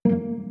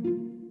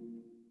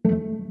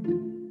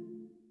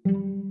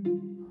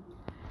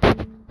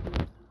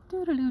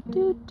What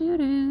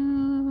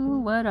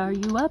are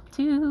you up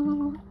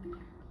to?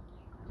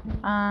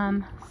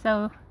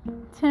 So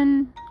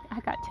I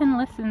got 10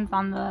 listens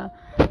on the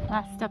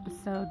last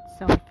episode,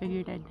 so I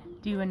figured I'd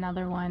do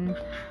another one.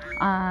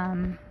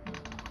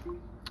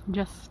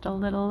 Just a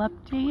little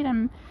update.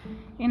 I'm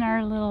in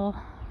our little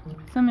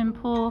swimming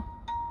pool,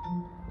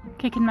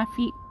 kicking my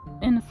feet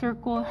in a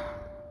circle.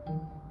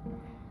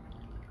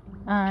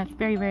 It's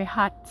very, very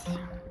hot.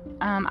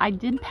 I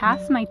did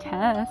pass my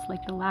test.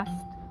 Like the last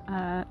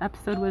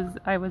episode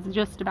I was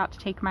just about to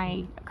take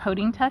my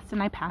coding test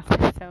and I passed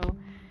it, so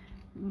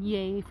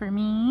yay for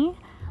me,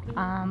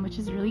 which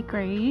is really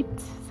great.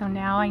 So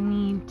now I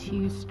need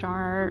to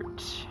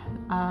start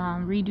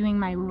redoing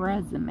my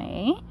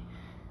resume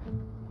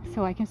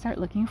so I can start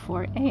looking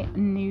for a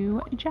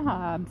new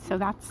job. So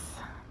that's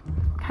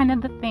kind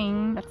of the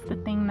thing. That's the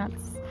thing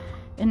that's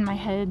in my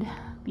head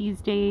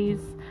these days.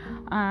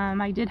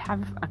 I did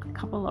have a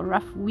couple of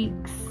rough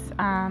weeks.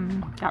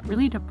 Got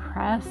really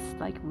depressed,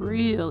 like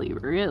really,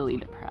 really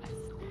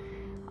depressed.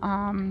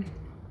 And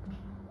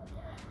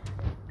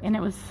it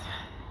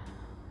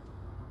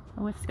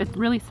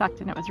really sucked,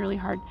 and it was really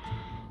hard.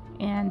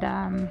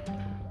 And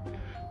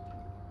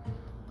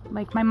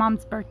like my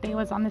mom's birthday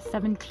was on the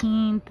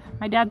 17th.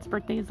 My dad's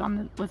birthday was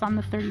on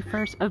the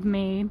 31st of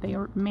May. They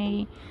were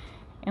May,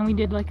 and we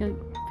did like a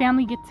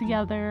family get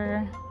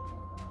together,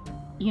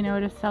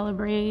 to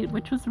celebrate,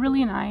 which was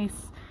really nice.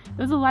 It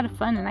was a lot of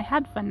fun, and I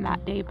had fun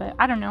that day. But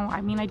I don't know. I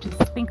mean, I just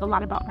think a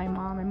lot about my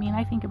mom. I mean,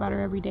 I think about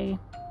her every day.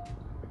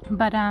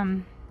 But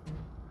I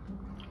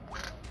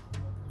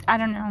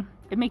don't know.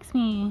 It makes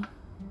me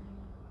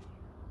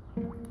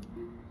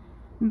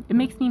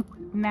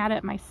mad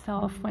at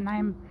myself when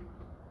I'm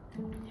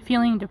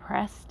feeling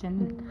depressed,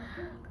 and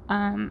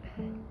I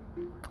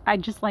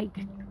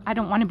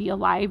don't want to be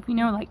alive,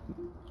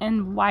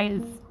 and why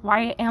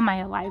am I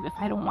alive if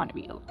I don't want to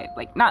be alive?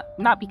 Like,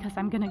 not because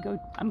I'm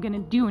gonna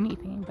do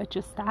anything, but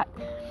just that,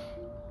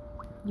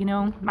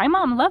 my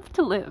mom loved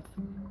to live.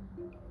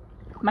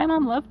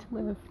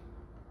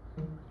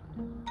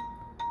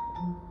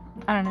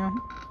 I don't know.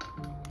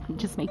 It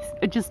just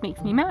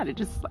makes me mad. It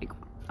just like,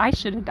 I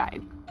should have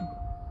died.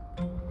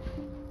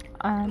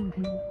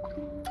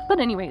 But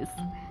anyways,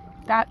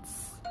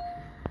 that's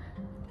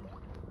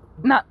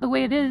not the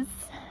way it is.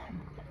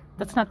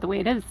 That's not the way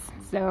it is.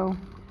 So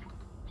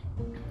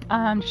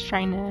I'm just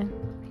trying to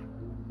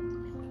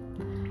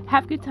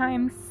have good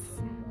times,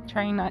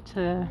 trying not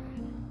to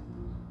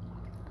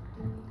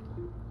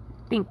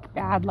think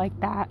bad like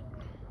that.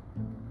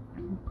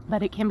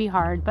 But it can be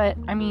hard. But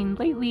I mean,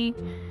 lately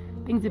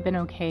things have been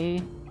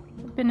okay.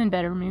 I've been in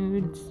better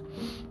moods.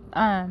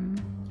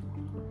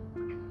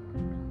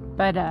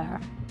 But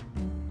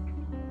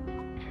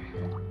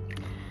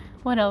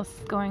what else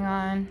is going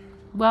on?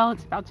 Well,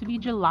 it's about to be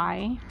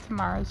July.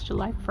 Tomorrow's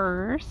July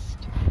 1st.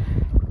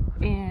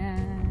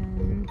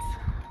 And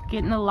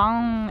getting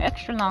a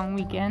extra long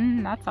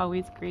weekend. That's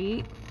always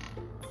great.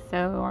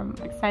 So I'm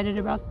excited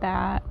about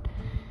that.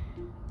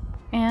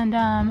 And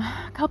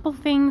a couple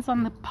things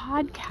on the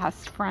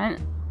podcast front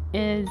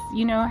is,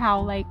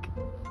 how like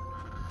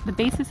the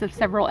basis of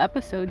several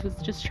episodes was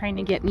just trying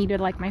to get me to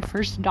like my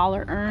first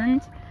dollar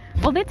earned.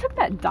 Well, they took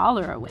that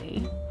dollar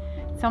away.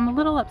 So I'm a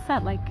little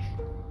upset. Like,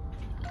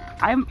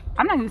 I'm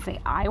not going to say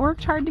I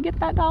worked hard to get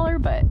that dollar,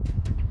 but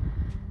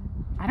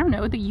I don't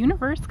know. The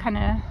universe kind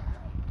of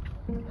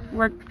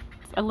worked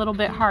a little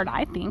bit hard,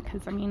 I think,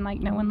 because I mean, like,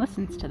 no one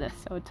listens to this,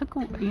 so it took,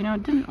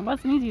 it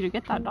wasn't easy to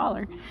get that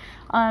dollar.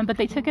 But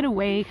they took it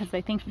away because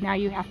I think now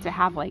you have to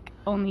have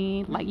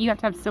you have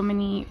to have so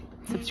many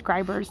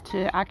subscribers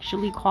to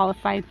actually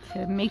qualify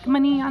to make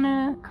money on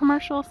a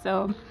commercial.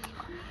 So,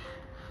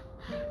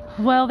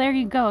 well, there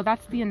you go.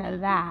 That's the end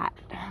of that.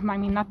 I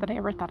mean, not that I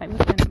ever thought I was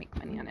going to make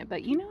money on it,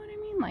 but you know what I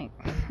mean? Like,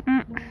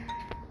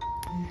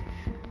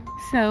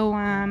 So,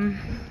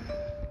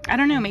 I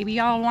don't know. Maybe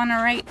y'all want to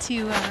write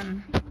to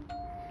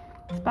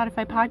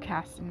Spotify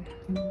podcast and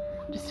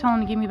just tell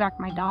them to give me back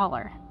my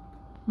dollar.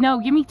 No,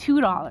 give me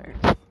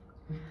 $2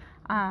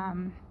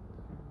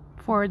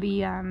 for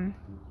the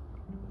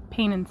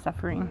pain and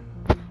suffering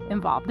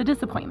involved, the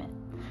disappointment.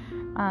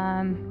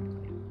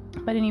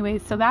 But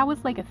anyways, so that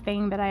was like a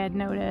thing that I had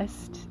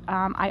noticed.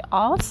 I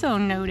also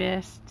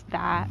noticed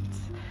that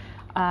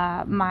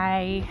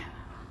my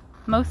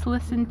most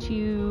listened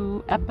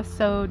to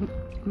episode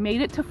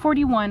made it to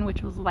 41,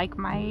 which was like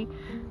my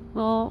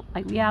little,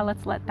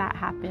 let's let that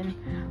happen.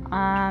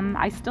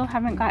 I still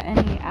haven't got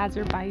any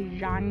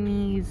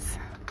Azerbaijanis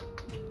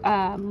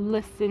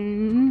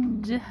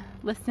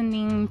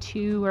listening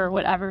to or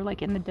whatever,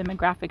 like in the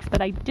demographics,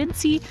 but I did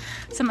see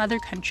some other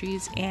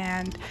countries,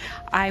 and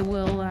I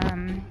will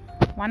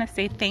want to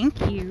say thank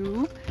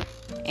you.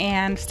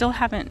 And still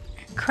haven't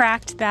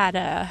cracked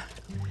that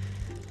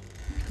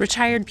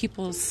retired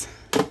people's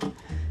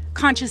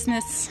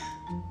consciousness,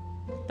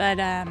 but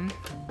I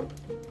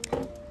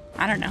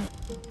don't know.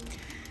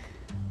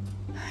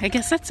 I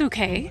guess that's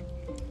okay.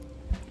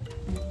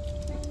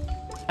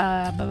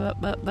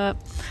 But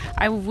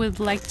I would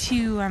like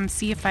to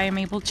see if I am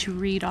able to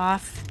read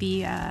off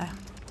the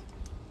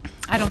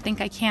I don't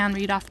think I can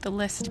read off the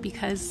list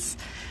because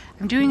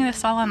I'm doing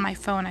this all on my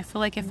phone. I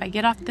feel like if I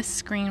get off the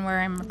screen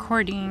where I'm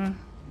recording,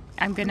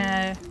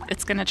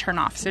 it's gonna turn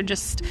off. So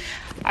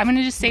I'm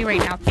gonna just say right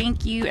now,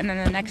 thank you, and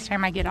then the next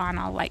time I get on,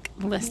 I'll like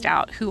list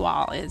out who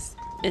all is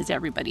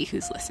everybody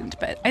who's listened.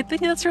 But I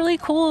think that's really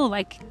cool.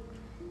 Like,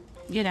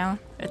 you know,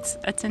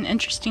 it's an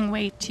interesting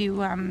way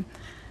to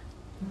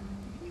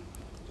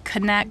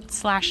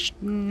connect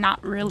 /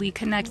 not really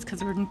connect,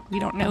 because we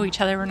don't know each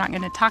other. We're not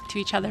going to talk to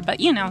each other, but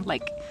you know,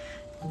 like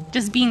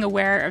just being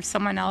aware of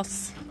someone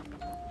else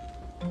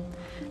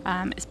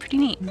is pretty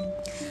neat.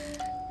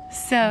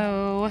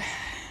 So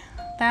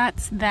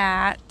that's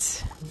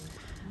that.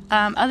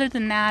 Other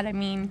than that, I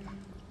mean,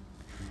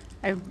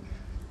 I'm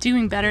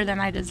doing better than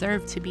I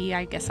deserve to be.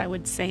 I guess I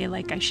would say,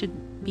 like, I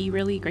should be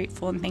really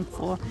grateful and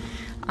thankful.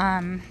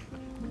 You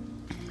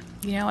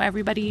know,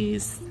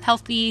 everybody's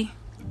healthy,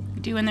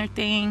 doing their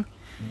thing,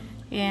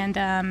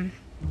 and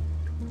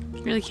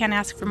really can't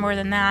ask for more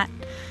than that.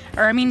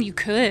 Or I mean, you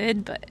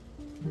could, but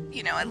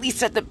you know, at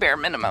least at the bare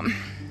minimum,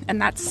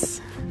 and that's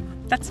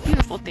a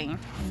beautiful thing.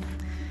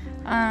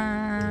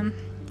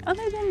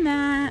 Other than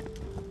that,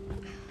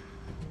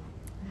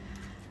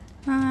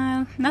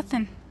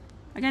 nothing.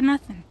 I got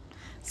nothing.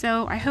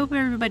 So I hope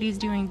everybody's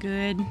doing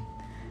good.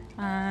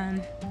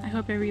 I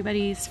hope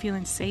everybody's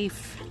feeling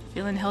safe,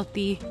 feeling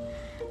healthy.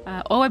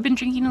 I've been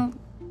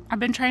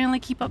trying to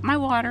like keep up my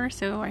water,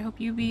 so I hope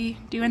you be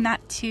doing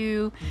that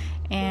too.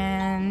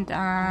 And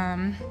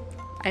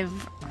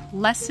I've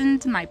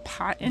lessened my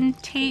pot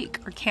intake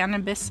or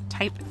cannabis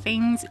type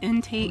things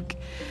intake,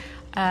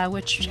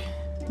 which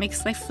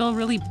makes life feel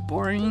really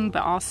boring,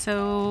 but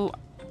also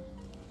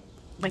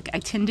like I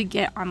tend to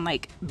get on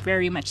like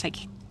very much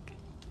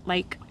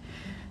like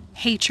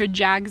hatred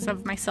jags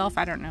of myself.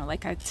 I don't know,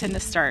 like I tend to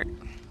start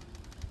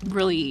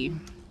really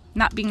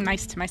not being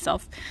nice to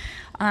myself.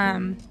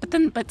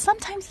 But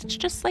sometimes it's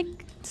just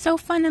like so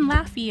fun and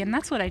laughy, and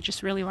that's what I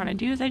just really want to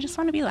do, is I just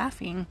want to be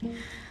laughing.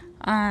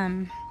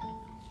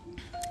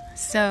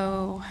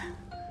 So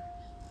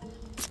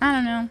I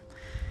don't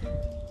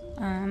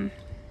know.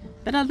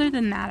 But other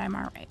than that, I'm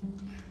alright.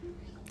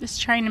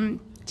 Just trying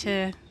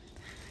to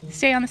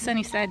stay on the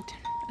sunny side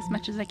as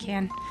much as I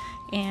can,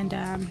 and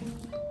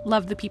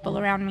love the people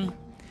around me.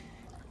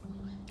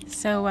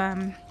 So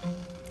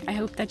I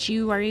hope that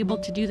you are able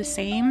to do the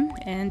same,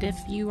 and if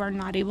you are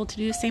not able to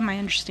do the same, I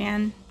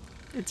understand.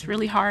 It's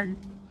really hard.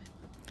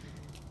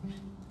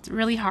 It's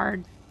really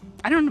hard.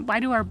 I don't know, why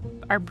do our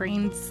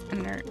brains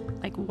and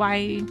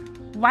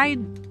why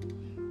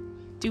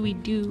do we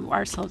do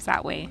ourselves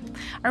that way?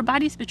 Our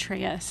bodies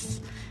betray us.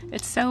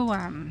 It's so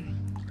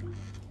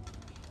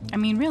I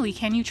mean, really,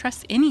 can you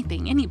trust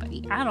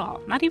anybody at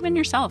all? Not even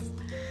yourself.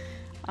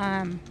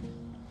 I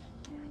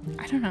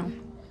don't know.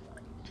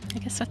 I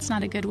guess that's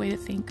not a good way to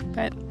think,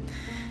 but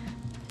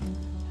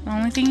the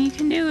only thing you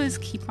can do is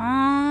keep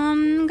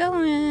on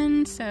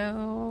going.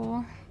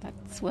 So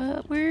that's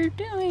what we're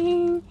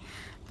doing.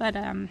 But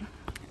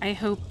I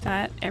hope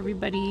that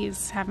everybody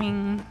is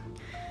having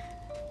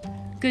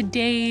good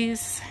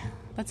days.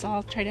 Let's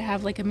all try to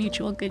have like a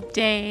mutual good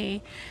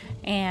day,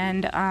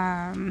 and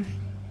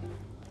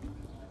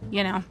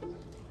you know,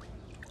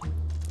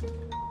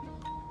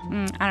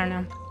 I don't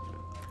know,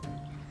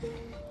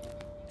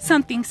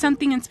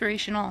 something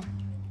inspirational.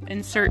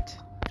 Insert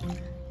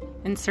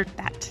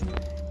that.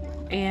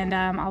 And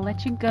I'll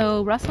let you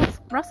go.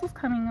 Russell's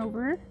coming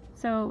over,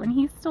 so, and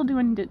he's still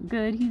doing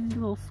good. He's a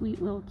little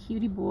sweet little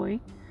cutie boy.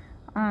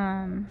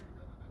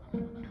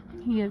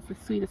 He is the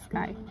sweetest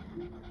guy.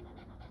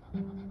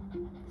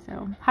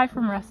 So hi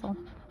from Russell.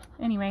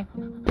 Anyway,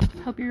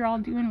 hope you're all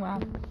doing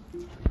well.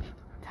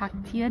 Talk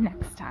to you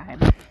next time.